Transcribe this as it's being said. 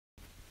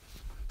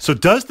So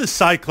does the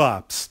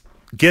Cyclops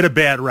get a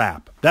bad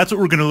rap? That's what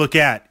we're going to look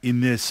at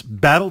in this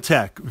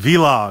Battletech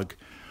vlog,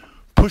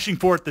 pushing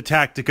forth the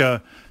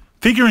Tactica,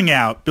 figuring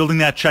out, building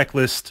that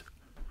checklist,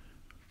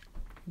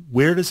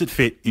 where does it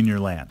fit in your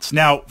lance?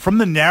 Now, from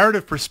the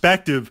narrative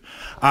perspective,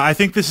 I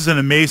think this is an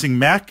amazing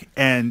mech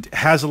and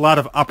has a lot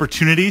of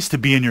opportunities to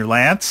be in your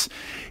lance.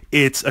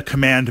 It's a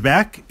command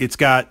mech. It's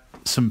got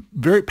some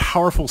very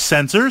powerful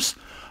sensors,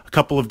 a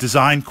couple of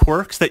design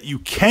quirks that you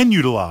can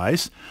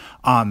utilize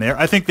on there.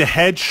 I think the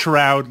head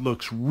shroud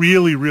looks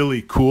really,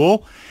 really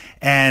cool.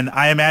 And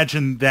I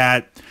imagine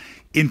that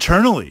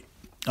internally,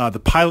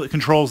 the pilot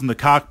controls in the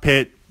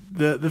cockpit,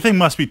 the thing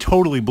must be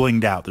totally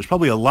blinged out. There's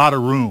probably a lot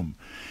of room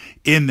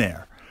in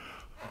there.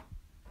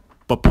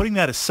 But putting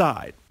that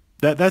aside,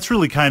 that's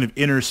really kind of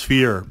inner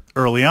sphere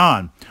early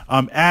on.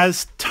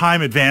 As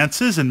time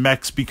advances and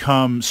mechs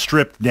become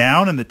stripped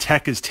down and the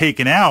tech is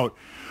taken out,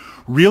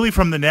 really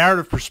from the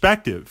narrative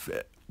perspective,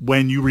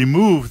 when you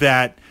remove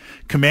that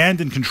command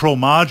and control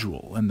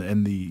module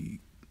and the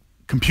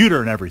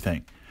computer and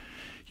everything,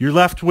 you're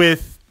left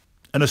with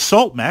an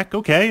assault mech.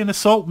 Okay, an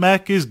assault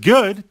mech is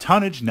good,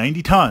 tonnage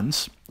 90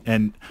 tons,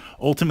 and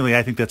ultimately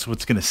I think that's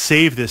what's going to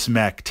save this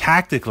mech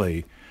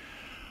tactically.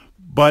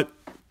 But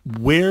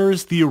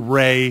where's the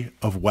array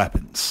of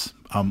weapons?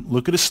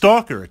 Look at a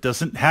Stalker. It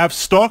doesn't have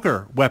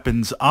Stalker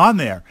weapons on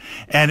there,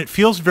 and it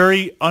feels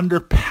very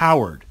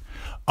underpowered,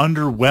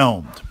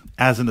 underwhelmed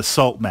as an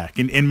assault mech.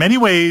 In many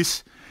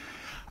ways,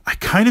 I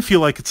kind of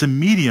feel like it's a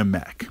medium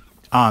mech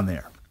on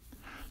there.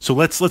 So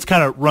let's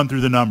kind of run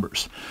through the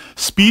numbers.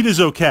 Speed is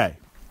okay.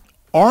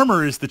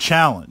 Armor is the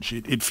challenge.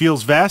 It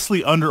feels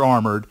vastly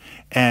under-armored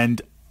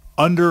and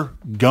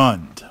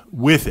under-gunned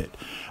with it.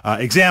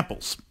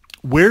 Examples.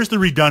 Where's the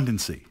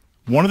redundancy?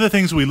 One of the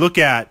things we look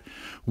at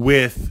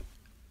with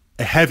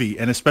a heavy,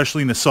 and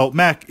especially an assault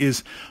mech,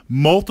 is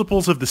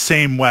multiples of the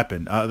same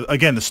weapon.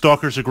 Again, the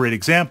Stalker's a great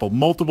example.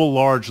 Multiple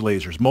large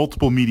lasers,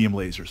 multiple medium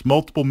lasers,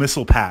 multiple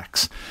missile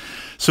packs.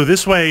 So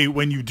this way,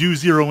 when you do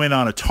zero in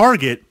on a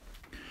target,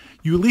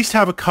 you at least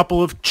have a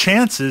couple of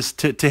chances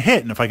to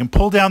hit. And if I can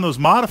pull down those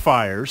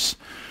modifiers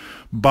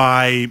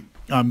by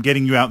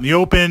getting you out in the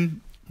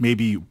open,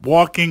 maybe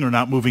walking or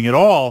not moving at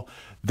all,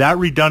 that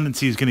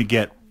redundancy is going to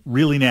get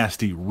really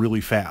nasty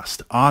really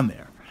fast on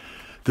there.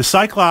 The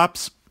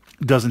Cyclops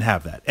doesn't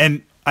have that.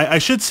 And I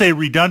should say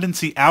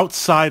redundancy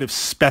outside of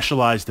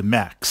specialized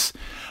mechs.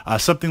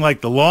 Something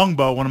like the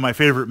Longbow, one of my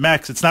favorite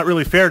mechs, it's not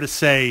really fair to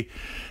say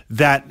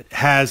that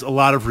has a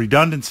lot of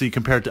redundancy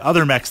compared to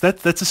other mechs.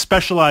 That's a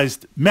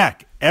specialized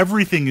mech.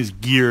 Everything is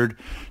geared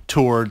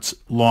towards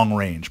long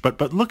range.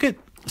 But look at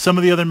some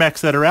of the other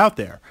mechs that are out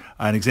there.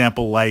 An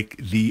example like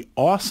the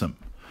Awesome.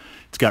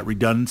 It's got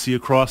redundancy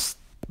across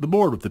the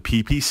board with the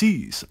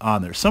PPCs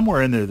on there.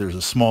 Somewhere in there, there's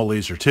a small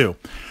laser too.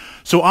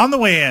 So on the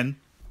way in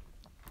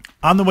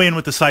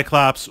with the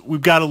Cyclops,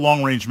 we've got a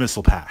long-range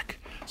missile pack.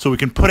 So we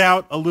can put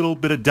out a little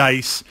bit of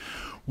dice.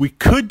 We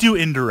could do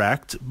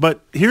indirect,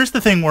 but here's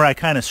the thing where I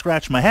kind of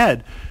scratch my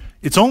head.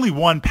 It's only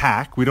one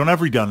pack. We don't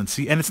have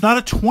redundancy, and it's not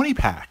a 20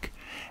 pack.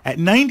 At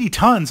 90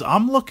 tons,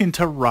 I'm looking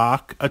to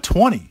rock a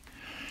 20.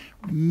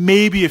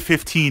 Maybe a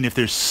 15 if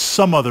there's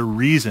some other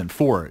reason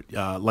for it,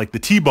 like the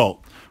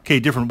T-Bolt. Okay,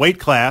 different weight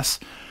class.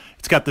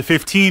 It's got the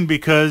 15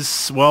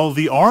 because, well,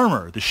 the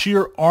armor, the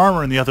sheer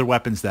armor and the other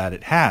weapons that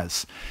it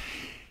has.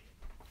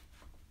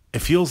 It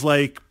feels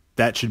like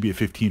that should be a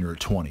 15 or a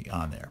 20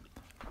 on there.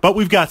 But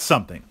we've got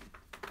something.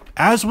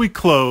 As we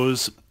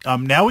close,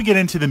 now we get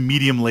into the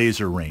medium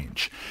laser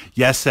range.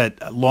 Yes,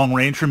 at long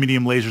range for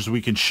medium lasers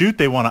we can shoot.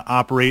 They want to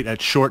operate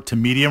at short to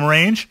medium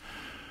range.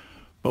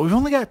 But we've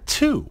only got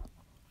 2.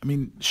 I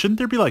mean, shouldn't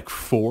there be like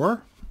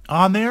 4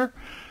 on there?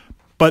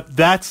 But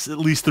that's at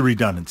least the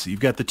redundancy. You've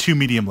got the 2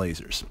 medium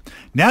lasers.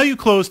 Now you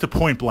close to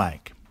point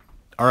blank.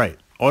 All right,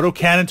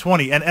 autocannon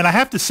 20. And I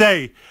have to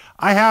say,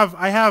 I have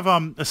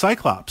a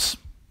Cyclops.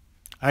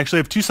 I actually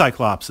have 2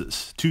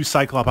 Cyclopses, 2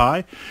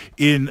 Cyclopi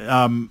in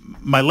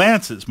my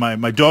lances,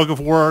 my Dog of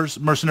War's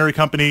Mercenary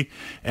Company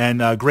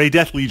and Grey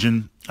Death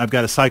Legion. I've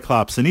got a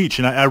Cyclops in each,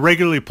 and I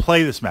regularly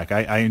play this mech.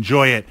 I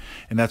enjoy it,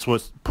 and that's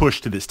what's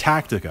pushed to this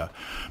Tactica.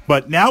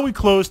 But now we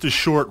close to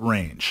short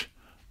range.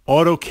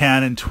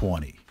 Autocannon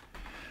 20.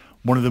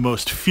 One of the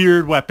most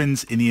feared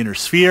weapons in the inner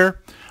sphere.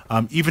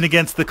 Even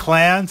against the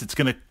clans, it's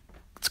going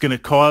to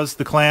cause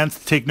the clans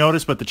to take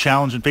notice, but the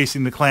challenge in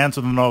facing the clans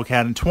with an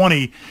autocannon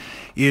 20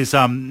 is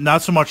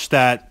not so much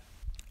that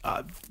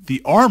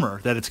the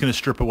armor that it's going to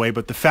strip away,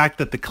 but the fact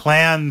that the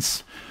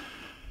clans,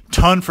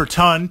 ton for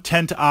ton,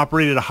 tend to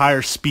operate at a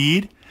higher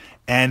speed,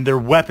 and their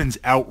weapons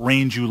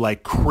outrange you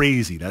like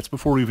crazy. That's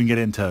before we even get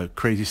into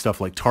crazy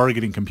stuff like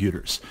targeting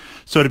computers.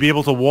 So to be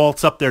able to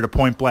waltz up there to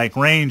point-blank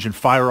range and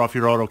fire off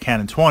your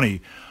autocannon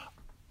 20,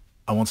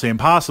 I won't say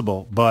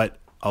impossible, but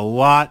a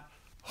lot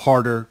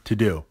harder to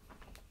do.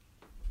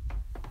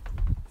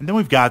 And then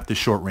we've got the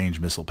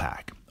short-range missile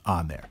pack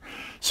on there.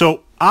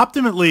 So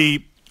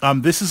optimally,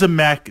 this is a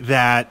mech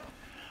that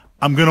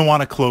I'm going to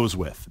want to close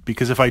with,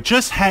 because if I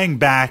just hang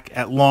back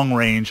at long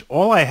range,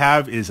 all I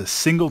have is a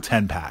single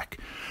 10-pack.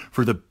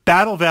 For the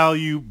battle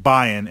value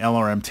buy-in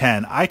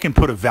LRM-10, I can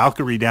put a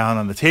Valkyrie down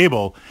on the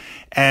table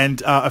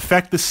and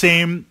affect the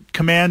same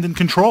command and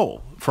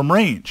control from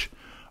range.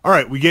 All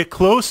right, we get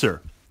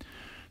closer.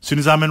 As soon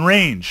as I'm in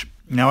range,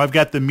 now I've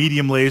got the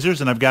medium lasers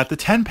and I've got the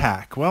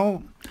 10-pack.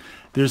 Well,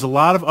 there's a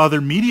lot of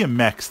other medium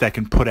mechs that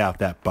can put out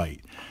that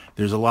bite.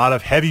 There's a lot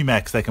of heavy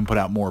mechs that can put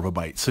out more of a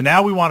bite. So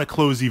now we want to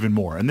close even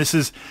more. And this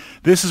is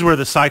where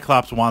the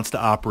Cyclops wants to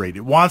operate.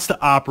 It wants to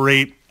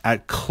operate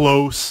at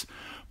close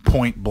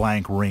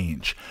point-blank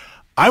range.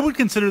 I would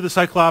consider the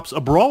Cyclops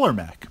a brawler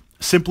mech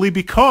simply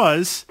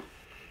because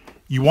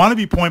you want to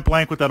be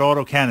point-blank with that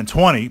autocannon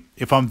 20.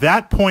 If I'm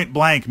that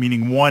point-blank,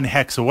 meaning 1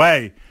 hex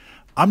away,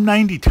 I'm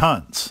 90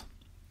 tons.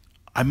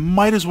 I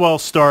might as well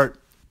start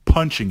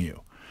punching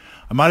you.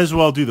 I might as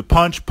well do the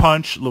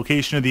punch,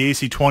 location of the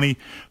AC-20,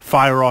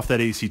 fire off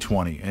that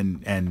AC-20,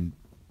 and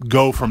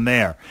go from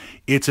there.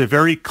 It's a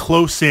very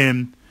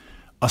close-in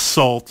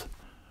assault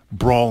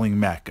brawling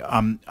mech.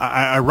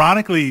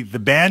 Ironically, the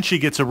Banshee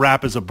gets a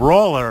rap as a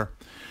brawler.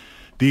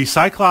 The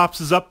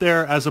Cyclops is up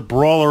there as a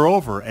brawler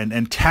over,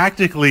 and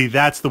tactically,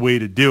 that's the way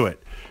to do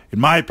it. In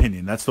my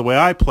opinion, that's the way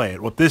I play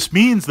it. What this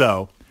means,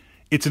 though,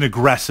 it's an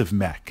aggressive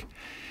mech.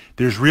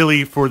 There's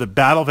really, for the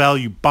battle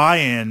value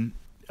buy-in,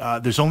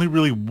 there's only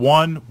really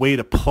one way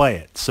to play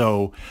it.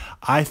 So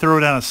I throw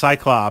down a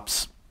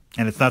Cyclops,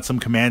 and it's not some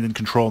command and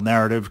control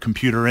narrative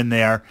computer in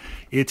there.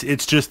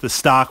 It's just the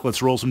stock,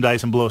 let's roll some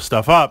dice and blow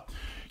stuff up.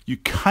 You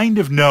kind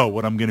of know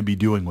what I'm going to be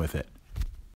doing with it.